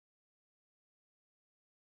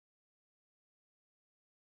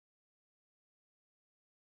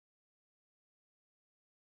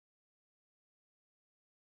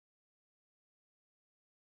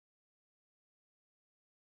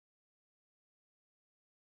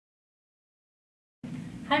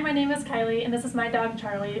Hi, my name is Kylie, and this is my dog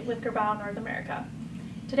Charlie with Girbau, North America.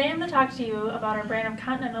 Today I'm going to talk to you about our brand of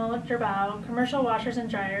Continental Girbau commercial washers and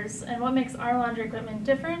dryers and what makes our laundry equipment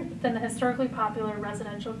different than the historically popular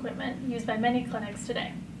residential equipment used by many clinics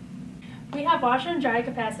today. We have washer and dry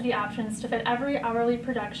capacity options to fit every hourly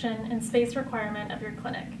production and space requirement of your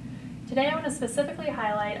clinic. Today I want to specifically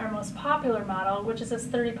highlight our most popular model, which is this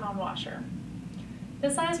 30-pound washer.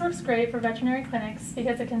 This size works great for veterinary clinics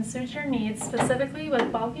because it can suit your needs specifically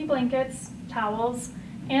with bulky blankets, towels,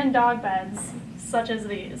 and dog beds, such as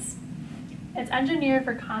these. It's engineered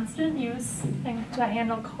for constant use and to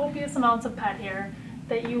handle copious amounts of pet hair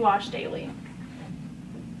that you wash daily.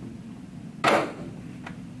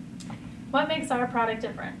 What makes our product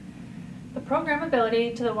different? The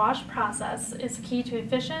programmability to the wash process is key to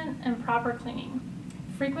efficient and proper cleaning.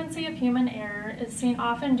 Frequency of human error is seen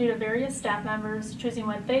often due to various staff members choosing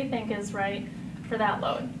what they think is right for that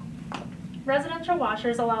load. Residential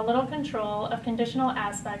washers allow little control of conditional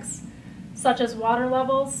aspects such as water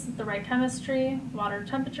levels, the right chemistry, water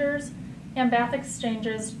temperatures, and bath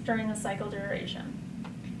exchanges during the cycle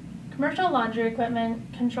duration. Commercial laundry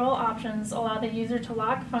equipment control options allow the user to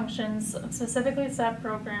lock functions of specifically set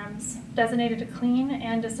programs designated to clean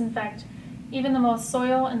and disinfect even the most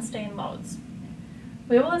soil and stain loads.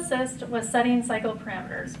 We will assist with setting cycle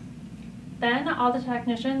parameters. Then all the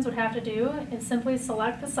technicians would have to do is simply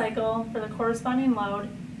select the cycle for the corresponding load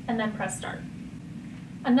and then press start.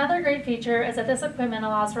 Another great feature is that this equipment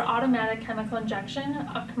allows for automatic chemical injection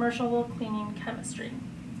of commercial cleaning chemistry.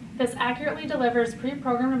 This accurately delivers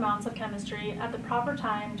pre-programmed amounts of chemistry at the proper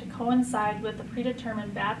time to coincide with the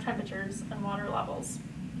predetermined bath temperatures and water levels.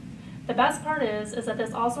 The best part is that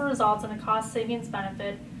this also results in a cost savings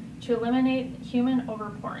benefit to eliminate human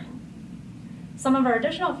overpouring. Some of our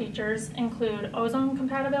additional features include ozone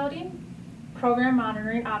compatibility, program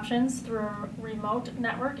monitoring options through a remote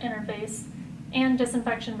network interface, and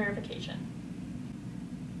disinfection verification.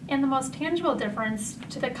 And the most tangible difference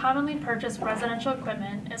to the commonly purchased residential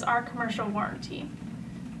equipment is our commercial warranty.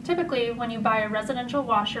 Typically, when you buy a residential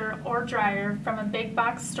washer or dryer from a big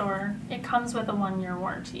box store, it comes with a 1-year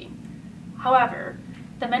warranty. However,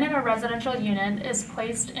 the minute a residential unit is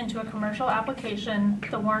placed into a commercial application,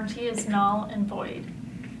 the warranty is null and void.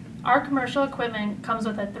 Our commercial equipment comes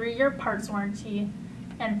with a 3-year parts warranty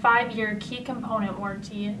and 5-year key component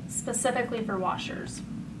warranty specifically for washers.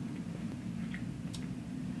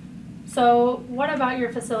 So what about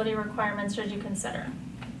your facility requirements should you consider?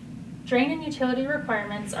 Drain and utility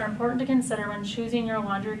requirements are important to consider when choosing your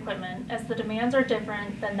laundry equipment, as the demands are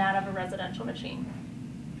different than that of a residential machine.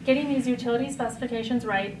 Getting these utility specifications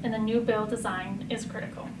right in the new build design is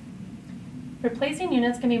critical. Replacing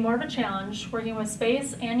units can be more of a challenge, working with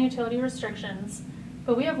space and utility restrictions,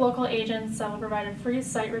 but we have local agents that will provide a free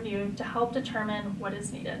site review to help determine what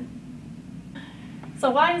is needed. So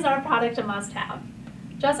why is our product a must-have?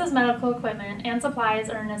 Just as medical equipment and supplies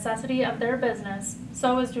are a necessity of their business,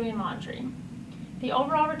 so is doing laundry. The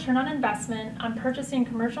overall return on investment on purchasing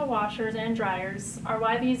commercial washers and dryers are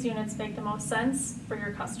why these units make the most sense for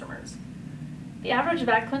your customers. The average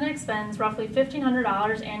vet clinic spends roughly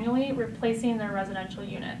 $1,500 annually replacing their residential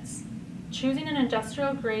units. Choosing an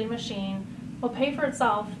industrial-grade machine will pay for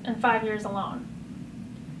itself in 5 years alone.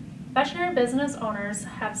 Veterinary business owners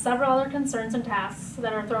have several other concerns and tasks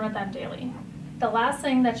that are thrown at them daily. The last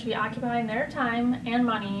thing that should be occupying their time and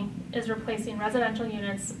money is replacing residential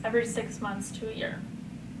units every 6 months to a year.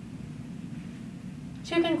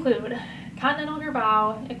 To conclude, Continental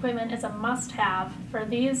Girbau equipment is a must-have for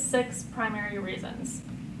these 6 primary reasons.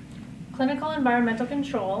 Clinical environmental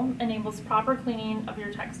control enables proper cleaning of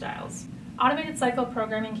your textiles. Automated cycle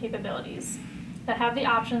programming capabilities that have the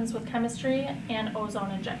options with chemistry and ozone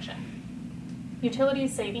injection. Utility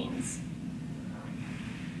savings.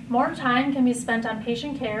 More time can be spent on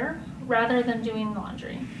patient care rather than doing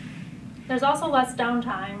laundry. There's also less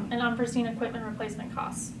downtime and unforeseen equipment replacement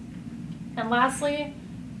costs. And lastly,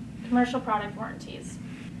 commercial product warranties.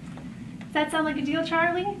 Does that sound like a deal,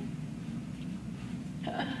 Charlie?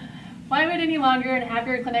 Why wait any longer and have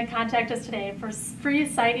your clinic contact us today for free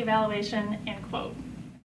site evaluation and quote?